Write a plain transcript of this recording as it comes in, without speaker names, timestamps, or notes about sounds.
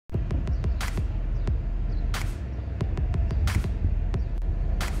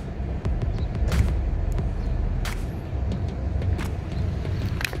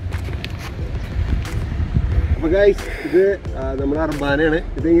Guys ഇത് നമ്മുടെ അർബാനയാണ്.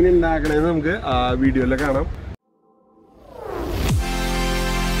 ഇതെങ്ങനെ ഉണ്ടാക്കണേന്ന് നമുക്ക് വീഡിയോയിൽ കാണാം.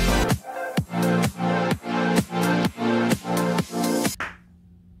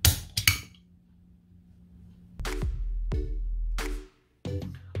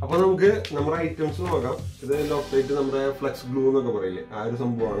 അപ്പോൾ നമുക്ക് നമ്മുടെ ഐറ്റംസ് നോക്കാം. ഇത് ലോക്കലായിട്ട് നമ്മുടെ ഫ്ലെക്സ് ഗ്ലൂ എന്നൊക്കെ പറയില്ലേ, ആ ഒരു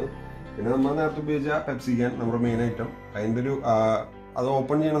സംഭവമാണ്. പിന്നെ നമ്മൾ നേരത്തെ ഉപയോഗിച്ച പെപ്സി ക്യാൻ നമ്മുടെ മെയിൻ ഐറ്റം. അതിൻ്റെ ഒരു അത്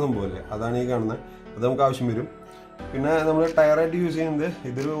ഓപ്പൺ ചെയ്യുന്ന സംഭവമല്ലേ, അതാണ് ഈ കാണുന്നത്. അത് നമുക്ക് ആവശ്യം വരും. പിന്നെ നമ്മൾ ടയറായിട്ട് യൂസ് ചെയ്യുന്നത്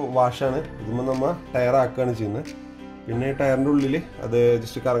ഇതൊരു വാഷാണ്. ഇതുമ്പോൾ നമ്മൾ ടയറാക്കുകയാണ് ചെയ്യുന്നത്. പിന്നെ ടയറിൻ്റെ ഉള്ളിൽ അത്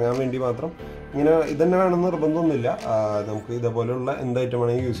ജസ്റ്റ് കറങ്ങാൻ വേണ്ടി മാത്രം ഇങ്ങനെ ഇതന്നെ വേണമെന്ന് നിർബന്ധമൊന്നുമില്ല. നമുക്ക് ഇതേപോലെയുള്ള എന്ത് ഐറ്റം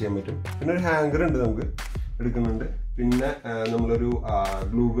വേണമെങ്കിൽ യൂസ് ചെയ്യാൻ പറ്റും. പിന്നെ ഒരു ഹാങ്കർ ഉണ്ട്, നമുക്ക് എടുക്കുന്നുണ്ട്. പിന്നെ നമ്മളൊരു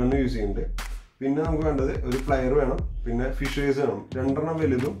ഗ്ലൂ ഗണ്ണ് യൂസ് ചെയ്യുന്നുണ്ട്. പിന്നെ നമുക്ക് വേണ്ടത് ഒരു പ്ലയർ വേണം. പിന്നെ ഫിഷേഴ്സ് വേണം. 2 എണ്ണം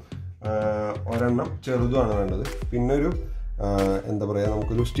വലുതും 1 എണ്ണം ചെറുതുമാണ് വേണ്ടത്. പിന്നെ ഒരു എന്താ പറയുക,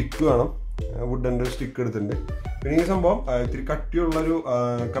 നമുക്കൊരു സ്റ്റിക്ക് വേണം. വുഡൻ്റെ ഒരു സ്റ്റിക്ക് എടുത്തിട്ടുണ്ട്. പിന്നെ ഈ സംഭവം ഇത്തിരി കട്ടിയുള്ളൊരു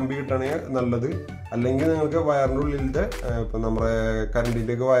കമ്പി കിട്ടുകയാണെങ്കിൽ നല്ലത്. അല്ലെങ്കിൽ നിങ്ങൾക്ക് വയറിൻ്റെ ഉള്ളിലത്തെ ഇപ്പം നമ്മുടെ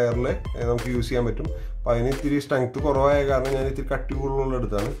കറണ്ടിൻ്റെയൊക്കെ വയറിൽ നമുക്ക് യൂസ് ചെയ്യാൻ പറ്റും. അപ്പോൾ അതിന് ഇത്തിരി സ്ട്രെങ്ത്ത് കുറവായ കാരണം ഞാൻ ഇത്തിരി കട്ടി കൂടുതലുള്ള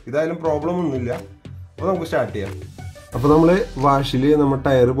എടുത്താണ്. ഇതായാലും പ്രോബ്ലം ഒന്നുമില്ല. അപ്പോൾ നമുക്ക് സ്റ്റാർട്ട് ചെയ്യാം. അപ്പോൾ നമ്മൾ വാഷിൽ നമ്മൾ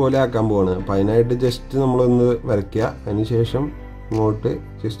ടയർ പോലെ ആക്കാൻ പോവാണ്. അപ്പോൾ അതിനായിട്ട് ജസ്റ്റ് നമ്മളൊന്ന് വരയ്ക്കുക. അതിന് ശേഷം ഇങ്ങോട്ട്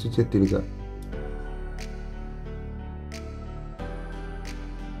ജസ്റ്റ് ചെത്തിയെടുക്കുക.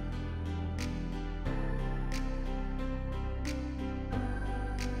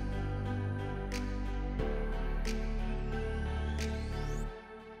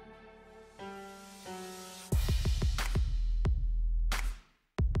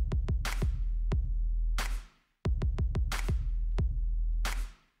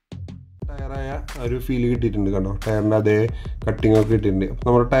 ടയറായ ഒരു ഫീല് കിട്ടിയിട്ടുണ്ട്, കണ്ടോ? ടയറിൻ്റെ അതേ കട്ടിങ് ഒക്കെ കിട്ടിയിട്ടുണ്ട്. അപ്പോൾ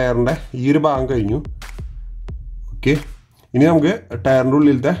നമ്മുടെ ടയറിൻ്റെ ഈ ഒരു ഭാഗം കഴിഞ്ഞു. ഓക്കെ, ഇനി നമുക്ക് ടയറിൻ്റെ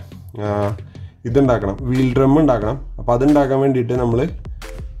ഉള്ളിലത്തെ ഇതുണ്ടാക്കണം, വീൽ ഡ്രം ഉണ്ടാക്കണം. അപ്പോൾ അതുണ്ടാക്കാൻ വേണ്ടിയിട്ട് നമ്മൾ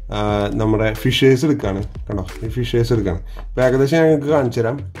നമ്മുടെ ഫിഷേഴ്സ് എടുക്കുകയാണ്. കണ്ടോ, ഈ ഫിഷേഴ്സ് എടുക്കുകയാണ്. അപ്പോൾ ഏകദേശം ഞങ്ങൾക്ക് കാണിച്ചു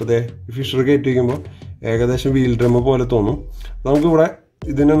തരാം. അപ്പോൾ ഇതേ ഈ ഫിഷർ കയറ്റി വയ്ക്കുമ്പോൾ ഏകദേശം വീൽ ഡ്രം പോലെ തോന്നും. നമുക്കിവിടെ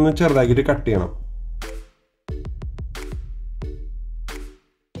ഇതിനൊന്ന് ചെറുതാക്കിയിട്ട് കട്ട് ചെയ്യണം.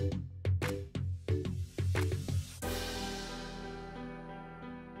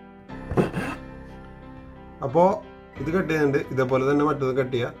 അപ്പോൾ ഇത് കട്ട് ചെയ്യുന്നുണ്ട്. ഇതേപോലെ തന്നെ മറ്റത്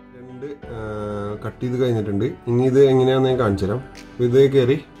കട്ട് ചെയ്യുക. 2 കട്ട് ചെയ്ത് കഴിഞ്ഞിട്ടുണ്ട്. ഇനി ഇത് എങ്ങനെയാണെന്ന് ഞാൻ കാണിച്ചു തരാം. ഇത്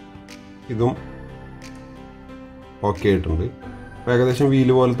കയറി ഇതും ഓക്കെ ആയിട്ടുണ്ട്. അപ്പോൾ ഏകദേശം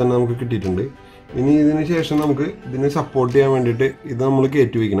വീല് പോലെ തന്നെ നമുക്ക് കിട്ടിയിട്ടുണ്ട്. ഇനി ഇതിന് ശേഷം നമുക്ക് ഇതിനെ സപ്പോർട്ട് ചെയ്യാൻ വേണ്ടിയിട്ട് ഇത് നമ്മൾ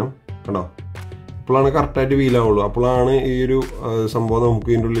കയറ്റി വയ്ക്കണം. കണ്ടോ, അപ്പോഴാണ് കറക്റ്റായിട്ട് വീലാവുള്ളൂ. അപ്പോഴാണ് ഈ ഒരു സംഭവം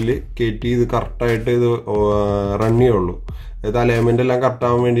നമുക്ക് ഇതിൻ്റെ ഉള്ളിൽ കയറ്റി ഇത് കറക്റ്റായിട്ട് ഇത് റൺ ചെയ്യുള്ളൂ. അതായത് അലൈൻമെൻ്റ് എല്ലാം കറക്റ്റ്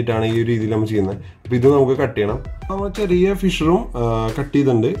ആവാൻ വേണ്ടിയിട്ടാണ് ഈ ഒരു രീതിയിൽ നമ്മൾ ചെയ്യുന്നത്. അപ്പോൾ ഇത് നമുക്ക് കട്ട് ചെയ്യണം. നമ്മൾ ചെറിയ ഫിഷറും കട്ട്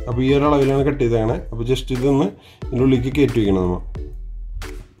ചെയ്തിട്ടുണ്ട്. അപ്പോൾ ഈ ഒരു അളവിലാണ് കട്ട് ചെയ്തേക്കണേ. അപ്പോൾ ജസ്റ്റ് ഇതൊന്ന് ഇതിൻ്റെ ഉള്ളിലേക്ക് കയറ്റി വയ്ക്കണം നമ്മൾ.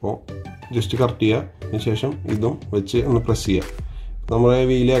 അപ്പോൾ ജസ്റ്റ് കറക്റ്റ് ചെയ്യുക. അതിന് ശേഷം ഇതും വെച്ച് ഒന്ന് പ്രസ് ചെയ്യുക. നമ്മുടെ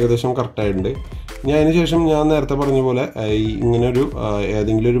വീല് ഏകദേശം കറക്റ്റായിട്ടുണ്ട്. ഇനി അതിന് ശേഷം ഞാൻ നേരത്തെ പറഞ്ഞ പോലെ ഇങ്ങനെ ഒരു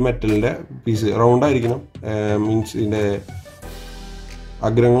ഏതെങ്കിലും ഒരു മെറ്റലിൻ്റെ പീസ് റൗണ്ട് ആയിരിക്കണം. മീൻസ് ഇതിൻ്റെ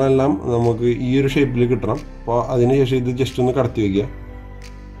അഗ്രങ്ങളെല്ലാം നമുക്ക് ഈ ഒരു ഷേപ്പിൽ കിട്ടണം. അപ്പോൾ അതിന് ശേഷം ഇത് ജസ്റ്റ് ഒന്ന് കടത്തി വയ്ക്കുക.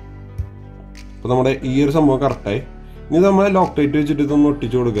 അപ്പോൾ നമ്മുടെ ഈ ഒരു സംഭവം കറക്റ്റായി. ഇനി നമ്മൾ ലോക്ടൈറ്റ് വെച്ചിട്ട് ഇതൊന്ന്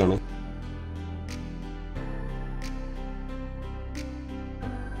ഒട്ടിച്ചു കൊടുക്കുകയാണ്.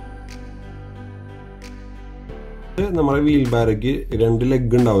 നമ്മുടെ വീൽ ബാരയ്ക്ക് 2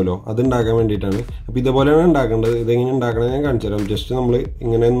 ലെഗ് ഉണ്ടാവുമല്ലോ, അത് ഉണ്ടാക്കാൻ വേണ്ടിയിട്ടാണ്. അപ്പോൾ ഇതേപോലെയാണ് ഉണ്ടാക്കേണ്ടത്. ഇതെങ്ങനെ ഉണ്ടാക്കണമെന്ന് ഞാൻ കാണിച്ചു തരാം. ജസ്റ്റ് നമ്മൾ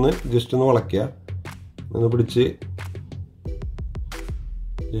ഇങ്ങനെ ജസ്റ്റ് ഒന്ന് വളയ്ക്കുക. ഒന്ന് പിടിച്ച്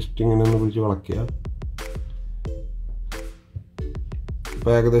ജസ്റ്റ് ഇങ്ങനെ ഒന്ന് പിടിച്ച് വളയ്ക്കുക.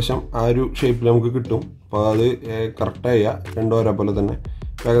 അപ്പോൾ ഏകദേശം ആ ഒരു ഷേപ്പിൽ നമുക്ക് കിട്ടും. അപ്പോൾ അത് കറക്റ്റായ 2 ഒരേപോലെ തന്നെ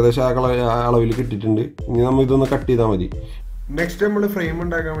ഏകദേശം ആ അളവിൽ കിട്ടിയിട്ടുണ്ട്. ഇനി നമ്മൾ ഇതൊന്ന് കട്ട് ചെയ്താൽ മതി. നെക്സ്റ്റ് നമ്മൾ ഫ്രെയിം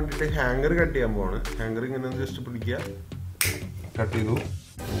ഉണ്ടാക്കാൻ വേണ്ടിയിട്ട് ഹാങ്കർ കട്ട് ചെയ്യാൻ പോവാണ്. ഹാങ്കർ ഇങ്ങനെ ജസ്റ്റ് പിടിക്കുക, കട്ട് ചെയ്തു.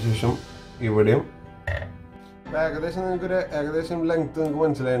 അതിനുശേഷം ഇവിടെയും ഏകദേശം നിങ്ങൾക്കൊരു ഏകദേശം ലെങ്ത്ത് നിങ്ങൾക്ക്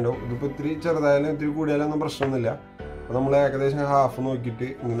മനസ്സിലായിട്ടുണ്ടാവും. ഇതിപ്പോൾ ഇത്തിരി ചെറുതായാലും ഇത്തിരി കൂടിയാലും ഒന്നും പ്രശ്നമൊന്നുമില്ല. അപ്പോൾ നമ്മൾ ഏകദേശം ഹാഫ് നോക്കിയിട്ട്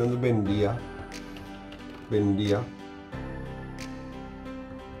ഇങ്ങനെ ഒന്ന് ബെൻഡ് ചെയ്യുക.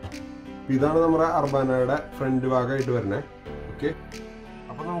 ഇതാണ് നമ്മുടെ അർബാനയുടെ ഫ്രണ്ട് ഭാഗമായിട്ട് വരുന്നത്. ഓക്കെ,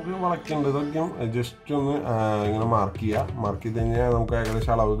 അപ്പോൾ നമുക്ക് വളയ്ക്കേണ്ടതൊക്കെ ജസ്റ്റ് ഒന്ന് ഇങ്ങനെ മാർക്ക് ചെയ്ത് കഴിഞ്ഞാൽ നമുക്ക്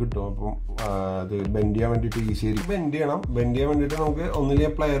ഏകദേശം അളവ് കിട്ടും. അപ്പം അത് ബെൻഡ് ചെയ്യാൻ വേണ്ടിയിട്ട് ഈസി ആയിരിക്കും. ബെൻഡ് ചെയ്യാൻ വേണ്ടിയിട്ട് നമുക്ക്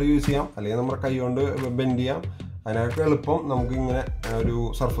ഒന്നില്ലെങ്കിൽ പ്ലെയർ യൂസ് ചെയ്യാം, അല്ലെങ്കിൽ നമ്മുടെ കൈ കൊണ്ട് ബെൻഡ് ചെയ്യാം. അതിനൊക്കെ എളുപ്പം നമുക്ക് ഇങ്ങനെ ഒരു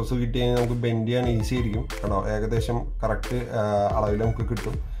സർഫസ് കിട്ടി കഴിഞ്ഞാൽ നമുക്ക് ബെൻഡ് ചെയ്യാൻ ഈസി ആയിരിക്കും. കേട്ടോ, ഏകദേശം കറക്റ്റ് അളവിൽ നമുക്ക്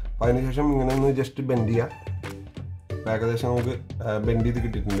കിട്ടും. അപ്പോൾ അതിനുശേഷം ഇങ്ങനെ ഒന്ന് ജസ്റ്റ് ബെൻഡ് ചെയ്യുക. ഏകദേശം നമുക്ക് ബെൻഡ് ചെയ്ത്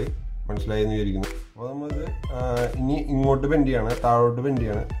കിട്ടിയിട്ടുണ്ട്. മനസ്സിലായി എന്ന് വിചാരിക്കുന്നു. അപ്പോൾ നമ്മളിത് ഇനി ഇങ്ങോട്ട് ബെൻഡ് ചെയ്യാണ്, താഴോട്ട് ബെൻഡ്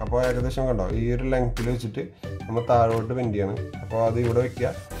ചെയ്യാണ്. അപ്പോൾ ഏകദേശം കണ്ടോ ഈ ഒരു ലെങ്ത്തിൽ വെച്ചിട്ട് നമ്മൾ താഴോട്ട് ബെൻഡ് ചെയ്യണം. അപ്പോൾ അത് ഇവിടെ വെക്കുക.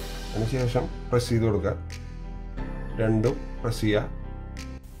 അതിനുശേഷം പ്രസ് ചെയ്ത് കൊടുക്കുക. രണ്ടും പ്രസ് ചെയ്യുക.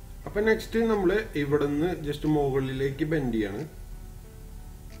 അപ്പം നെക്സ്റ്റ് നമ്മൾ ഇവിടെ നിന്ന് ജസ്റ്റ് മുകളിലേക്ക് ബെൻഡ് ചെയ്യാണ്.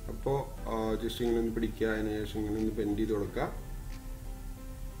 അപ്പോൾ ജസ്റ്റ് ഇങ്ങനെ ഒന്ന് പിടിക്കുക. അതിനുശേഷം ഇങ്ങനെ ഒന്ന് ബെൻഡ് ചെയ്ത് കൊടുക്കുക.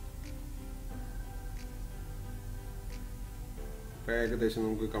 ഏകദേശം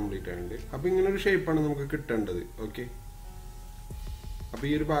നമുക്ക് കംപ്ലീറ്റ് ആയിട്ടുണ്ട്. അപ്പോൾ ഇങ്ങനെ ഒരു ഷേപ്പാണ് നമുക്ക് കിട്ടേണ്ടത്. ഓക്കെ, അപ്പോൾ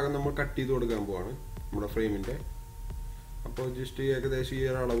ഈ ഒരു ഭാഗം നമ്മൾ കട്ട് ചെയ്ത് കൊടുക്കാൻ പോവാണ് നമ്മുടെ ഫ്രെയിമിൻ്റെ. അപ്പോൾ ജസ്റ്റ് ഏകദേശം ഈ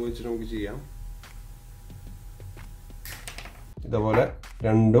ഒരു അളവ് വെച്ച് നമുക്ക് ചെയ്യാം. ഇതേപോലെ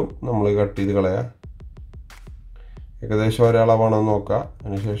രണ്ടും നമ്മൾ കട്ട് ചെയ്ത് കളയാം. ഏകദേശം ഒരളവാണോ നോക്കുക.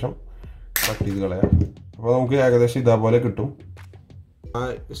 അതിനുശേഷം കട്ട് ചെയ്ത് കളയാം. അപ്പോൾ നമുക്ക് ഏകദേശം ഇതേപോലെ കിട്ടും. ആ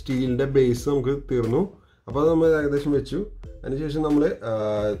സ്റ്റീലിൻ്റെ ബേസ് നമുക്ക് തീർന്നു. അപ്പോൾ അത് നമ്മൾ ഏകദേശം വെച്ചു. അതിനുശേഷം നമ്മൾ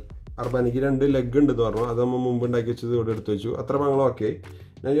അർബാനിക്ക് 2 ലെഗ് ഉണ്ടെന്ന് പറഞ്ഞു. അത് നമ്മൾ മുമ്പ് ഉണ്ടാക്കി വെച്ചത് ഇവിടെ എടുത്ത് വെച്ചു. അത്ര ഭാഗങ്ങളും ഓക്കെ.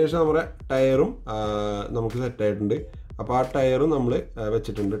 അതിനുശേഷം നമ്മുടെ ടയറും നമുക്ക് സെറ്റായിട്ടുണ്ട്. അപ്പോൾ ആ ടയറും നമ്മൾ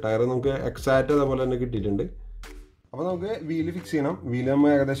വെച്ചിട്ടുണ്ട്. ടയർ നമുക്ക് എക്സാക്റ്റ് അതേപോലെ തന്നെ കിട്ടിയിട്ടുണ്ട്. അപ്പോൾ നമുക്ക് വീല് ഫിക്സ് ചെയ്യണം. വീല് നമ്മൾ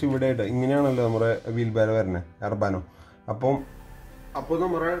ഏകദേശം ഇവിടെ ആയിട്ട് ഇങ്ങനെയാണല്ലോ നമ്മുടെ വീൽ ബാരോ വരുന്നത്, അർബാനോ. അപ്പോൾ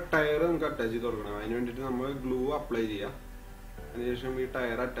നമ്മുടെ ടയർ നമുക്ക് അറ്റാച്ച് ചെയ്ത് കൊടുക്കണം. അതിന് വേണ്ടിയിട്ട് നമ്മൾ ഗ്ലൂ അപ്ലൈ ചെയ്യാം. അതിനുശേഷം ഈ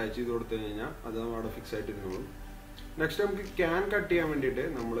ടയർ അറ്റാച്ച് ചെയ്ത് കൊടുത്തു കഴിഞ്ഞാൽ അത് അവിടെ ഫിക്സ് ആയിട്ടിരുന്നോളും. നെക്സ്റ്റ് നമുക്ക് ക്യാൻ കട്ട് ചെയ്യാൻ വേണ്ടിയിട്ട്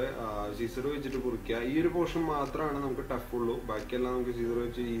നമ്മൾ സീസർ വെച്ചിട്ട് മുറിക്കുക. ഈ ഒരു പോർഷൻ മാത്രമാണ് നമുക്ക് ടഫ് ഉള്ളൂ. ബാക്കിയെല്ലാം നമുക്ക് സീസർ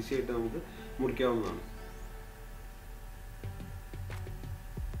വെച്ച് ഈസി ആയിട്ട് നമുക്ക് മുറിക്കാവുന്നതാണ്.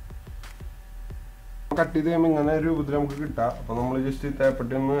 കട്ട് ചെയ്ത് കഴിയുമ്പോൾ ഇങ്ങനെ ഒരു രൂപത്തിൽ നമുക്ക് കിട്ടാം. അപ്പോൾ നമ്മൾ ജസ്റ്റ്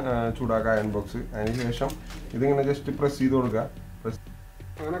തേപ്പട്ടി ഒന്ന് ചൂടാക്കുക അയൺ ബോക്സ്. അതിനുശേഷം ഇതിങ്ങനെ ജസ്റ്റ് പ്രസ് ചെയ്ത് കൊടുക്കുക.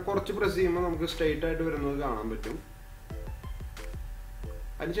 അങ്ങനെ കുറച്ച് പ്രസ് ചെയ്യുമ്പോൾ നമുക്ക് സ്ട്രെയിറ്റ് ആയിട്ട് വരുന്നത് കാണാൻ പറ്റും.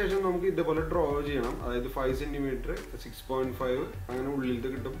 അതിനുശേഷം നമുക്ക് ഇതേപോലെ ഡ്രോ ചെയ്യണം. അതായത് 5 സെൻറ്റിമീറ്റർ, 6.5 അങ്ങനെ ഉള്ളിലത്തെ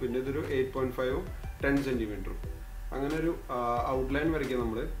കിട്ടും. പിന്നെ ഇതൊരു 8.5 10 സെൻറ്റിമീറ്ററും അങ്ങനെ ഒരു ഔട്ട്ലൈൻ വരയ്ക്കാം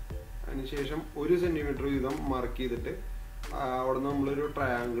നമ്മൾ. അതിനുശേഷം 1 സെൻറ്റിമീറ്റർ വീതം മാർക്ക് ചെയ്തിട്ട് അവിടെ നിന്ന് നമ്മളൊരു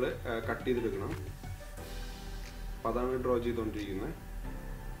ട്രയാങ്കിൾ കട്ട് ചെയ്തെടുക്കണം. അപ്പം അതാണ് ഡ്രോ ചെയ്തുകൊണ്ടിരിക്കുന്നത്.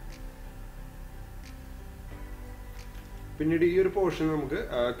 പിന്നീട് ഈ ഒരു പോർഷൻ നമുക്ക്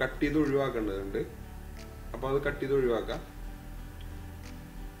കട്ട് ചെയ്ത് ഒഴിവാക്കേണ്ടതുണ്ട്. അപ്പോൾ അത് കട്ട് ചെയ്ത് ഒഴിവാക്കാം.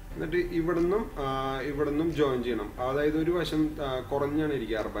 എന്നിട്ട് ഇവിടുന്നും ജോയിൻ ചെയ്യണം. അതായത് ഒരു വശം കുറഞ്ഞാണ്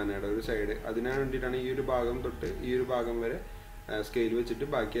ഇരിക്കുക അർബാനയുടെ ഒരു സൈഡ്. അതിനു വേണ്ടിയിട്ടാണ് ഈ ഒരു ഭാഗം തൊട്ട് ഈ ഒരു ഭാഗം വരെ സ്കെയിൽ വെച്ചിട്ട്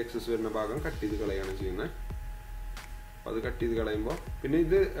ബാക്കി എക്സസ് വരുന്ന ഭാഗം കട്ട് ചെയ്ത് കളയാണ് ചെയ്യുന്നത്. അപ്പോൾ അത് കട്ട് ചെയ്ത് കളയുമ്പോൾ പിന്നെ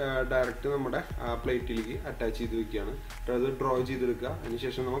ഇത് ഡയറക്റ്റ് നമ്മുടെ പ്ലേറ്റിലേക്ക് അറ്റാച്ച് ചെയ്ത് വെക്കുകയാണ്. അത് ഡ്രോ ചെയ്തെടുക്കുക.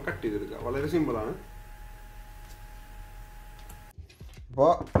 അതിനുശേഷം നമ്മൾ കട്ട് ചെയ്തെടുക്കുക. വളരെ സിമ്പിളാണ്.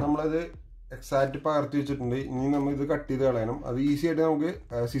 അപ്പോൾ നമ്മളത് എക്സാക്റ്റ് പകർത്തി വെച്ചിട്ടുണ്ട്. ഇനി നമ്മൾ ഇത് കട്ട് ചെയ്ത് കളയണം. അത് ഈസി ആയിട്ട് നമുക്ക്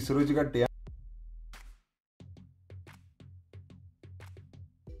സിസർ വെച്ച് കട്ട് ചെയ്യാം.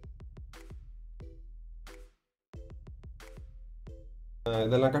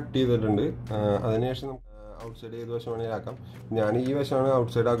 ഇതെല്ലാം കട്ട് ചെയ്തിട്ടുണ്ട്. അതിനുശേഷം നമുക്ക് ഔട്ട് സൈഡ് ഏത് വശം വേണമെങ്കിൽ ആക്കാം. ഞാൻ ഈ വശമാണ്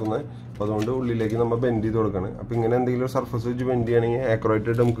ഔട്ട് സൈഡ് ആക്കുന്നത്. അപ്പോൾ അതുകൊണ്ട് ഉള്ളിലേക്ക് നമ്മൾ ബെൻഡ് ചെയ്ത് കൊടുക്കണം. അപ്പോൾ ഇങ്ങനെ എന്തെങ്കിലും ഒരു സർഫസ് വെച്ച് ബെൻഡ് ചെയ്യുകയാണെങ്കിൽ ആക്യുറേറ്റ്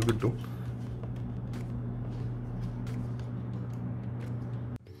ആയിട്ട് നമുക്ക് കിട്ടും.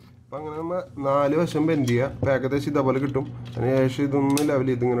 അപ്പം അങ്ങനെ നമ്മൾ 4 വശം ബെൻഡ് ചെയ്യുക. അപ്പോൾ ഏകദേശം ഇതേപോലെ കിട്ടും. അതിനുശേഷം ഇതൊന്ന് ലെവൽ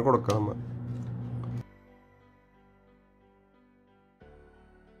ചെയ്ത് ഇങ്ങനെ കൊടുക്കാം നമ്മൾ.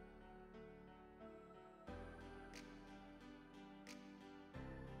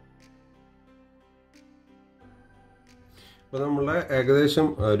 അപ്പോൾ നമ്മളെ ഏകദേശം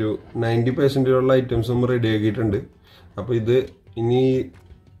ഒരു 90% ഐറ്റംസ് നമ്മൾ റെഡി ആക്കിയിട്ടുണ്ട്. അപ്പോൾ ഇത് ഇനി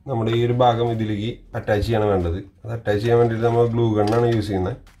നമ്മുടെ ഈ ഒരു ഭാഗം ഇതിലേക്ക് അറ്റാച്ച് ചെയ്യണം വേണ്ടത്. അത് അറ്റാച്ച് ചെയ്യാൻ വേണ്ടിയിട്ട് നമ്മൾ ഗ്ലൂ ഗണ്ണാണ് യൂസ്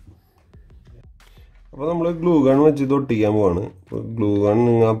ചെയ്യുന്നത്. അപ്പോൾ നമ്മൾ ഗ്ലൂ ഗൺ വെച്ച് ഇത് ഒട്ടിക്കാൻ പോവാണ്. അപ്പോൾ ഗ്ലൂ ഗൺ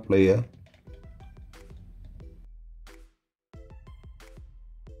നിങ്ങൾ അപ്ലൈ ചെയ്യുക.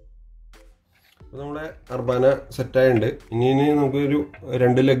 അപ്പോൾ നമ്മുടെ അർബാന സെറ്റായിട്ടുണ്ട്. ഇനി നമുക്കൊരു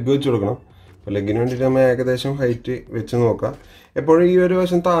 2 ലെഗ് വെച്ച് കൊടുക്കണം. അപ്പോൾ ലെഗിന് വേണ്ടിയിട്ട് നമ്മൾ ഏകദേശം ഹൈറ്റ് വെച്ച് നോക്കാം. എപ്പോഴും ഈ ഒരു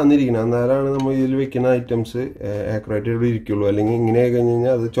വശം താന്നിരിക്കണം. എന്നാലാണ് നമ്മൾ ഇതിൽ വെക്കുന്ന ഐറ്റംസ് ആക്യുറേറ്റ് ഇവിടെ ഇരിക്കുള്ളൂ. അല്ലെങ്കിൽ ഇങ്ങനെ ആയി കഴിഞ്ഞ്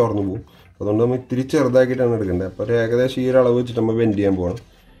കഴിഞ്ഞാൽ അത് ചോർന്നു പോകും. അതുകൊണ്ട് നമ്മൾ ഇത്തിരി ചെറുതാക്കിയിട്ടാണ് എടുക്കേണ്ടത്. അപ്പോൾ ഏകദേശം ഈ ഒരു അളവ് വെച്ചിട്ട് നമ്മൾ ബെൻഡ് ചെയ്യാൻ പോകണം.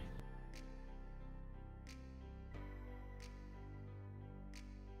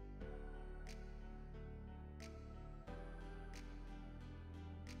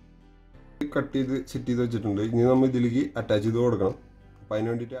 കട്ട് ചെയ്ത് സെറ്റ് ചെയ്ത് വെച്ചിട്ടുണ്ട്. ഇനി നമ്മൾ ഇതിലേക്ക് അറ്റാച്ച് ചെയ്ത് കൊടുക്കണം. അപ്പം അതിന്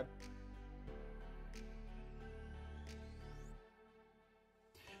വേണ്ടിയിട്ട്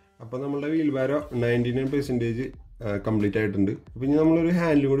അപ്പോൾ നമ്മളുടെ വീൽ ബാരോ 99% കംപ്ലീറ്റ് ആയിട്ടുണ്ട്. അപ്പോൾ ഇനി നമ്മളൊരു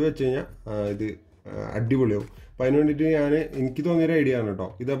ഹാൻഡിൽ കൂടി വെച്ച് കഴിഞ്ഞാൽ ഇത് അടിപൊളിയാവും. അപ്പോൾ അതിന് വേണ്ടിയിട്ട് എനിക്ക് തോന്നിയൊരു ഐഡിയ ആണ് കേട്ടോ.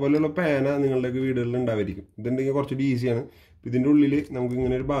 ഇതേപോലെയുള്ള പേന നിങ്ങളുടെയൊക്കെ വീടുകളിൽ ഉണ്ടാവായിരിക്കും. ഇതുണ്ടെങ്കിൽ കുറച്ചുകൂടി ഈസിയാണ്. ഇതിൻ്റെ ഉള്ളിൽ നമുക്ക്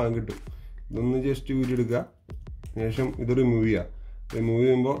ഇങ്ങനെ ഒരു ഭാഗം കിട്ടും. ഇതൊന്ന് ജസ്റ്റ് ഊരിയെടുക്കുക. ശേഷം ഇത് റിമൂവ് ചെയ്യുക. റിമൂവ്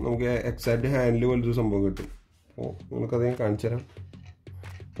ചെയ്യുമ്പോൾ നമുക്ക് എക്സാക്റ്റ് ഹാൻഡിൽ പോലൊരു സംഭവം കിട്ടും. അപ്പോൾ നിങ്ങൾക്കത് ഞാൻ കാണിച്ചു തരാം.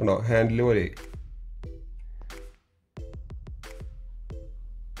 കണ്ടോ, ഹാൻഡിൽ പോലെ.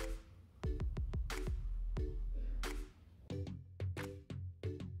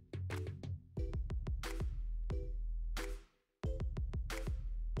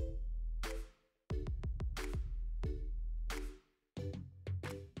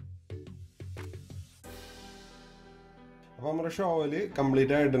 അപ്പോൾ നമ്മുടെ ഷോവൽ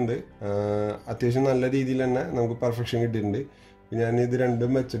കംപ്ലീറ്റ് ആയിട്ടുണ്ട്. അത്യാവശ്യം നല്ല രീതിയിൽ തന്നെ നമുക്ക് പെർഫെക്ഷൻ കിട്ടിയിട്ടുണ്ട്. ഞാനിത്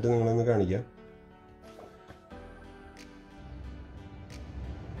രണ്ടും വെച്ചിട്ട് നിങ്ങളൊന്ന് കാണിക്കാം.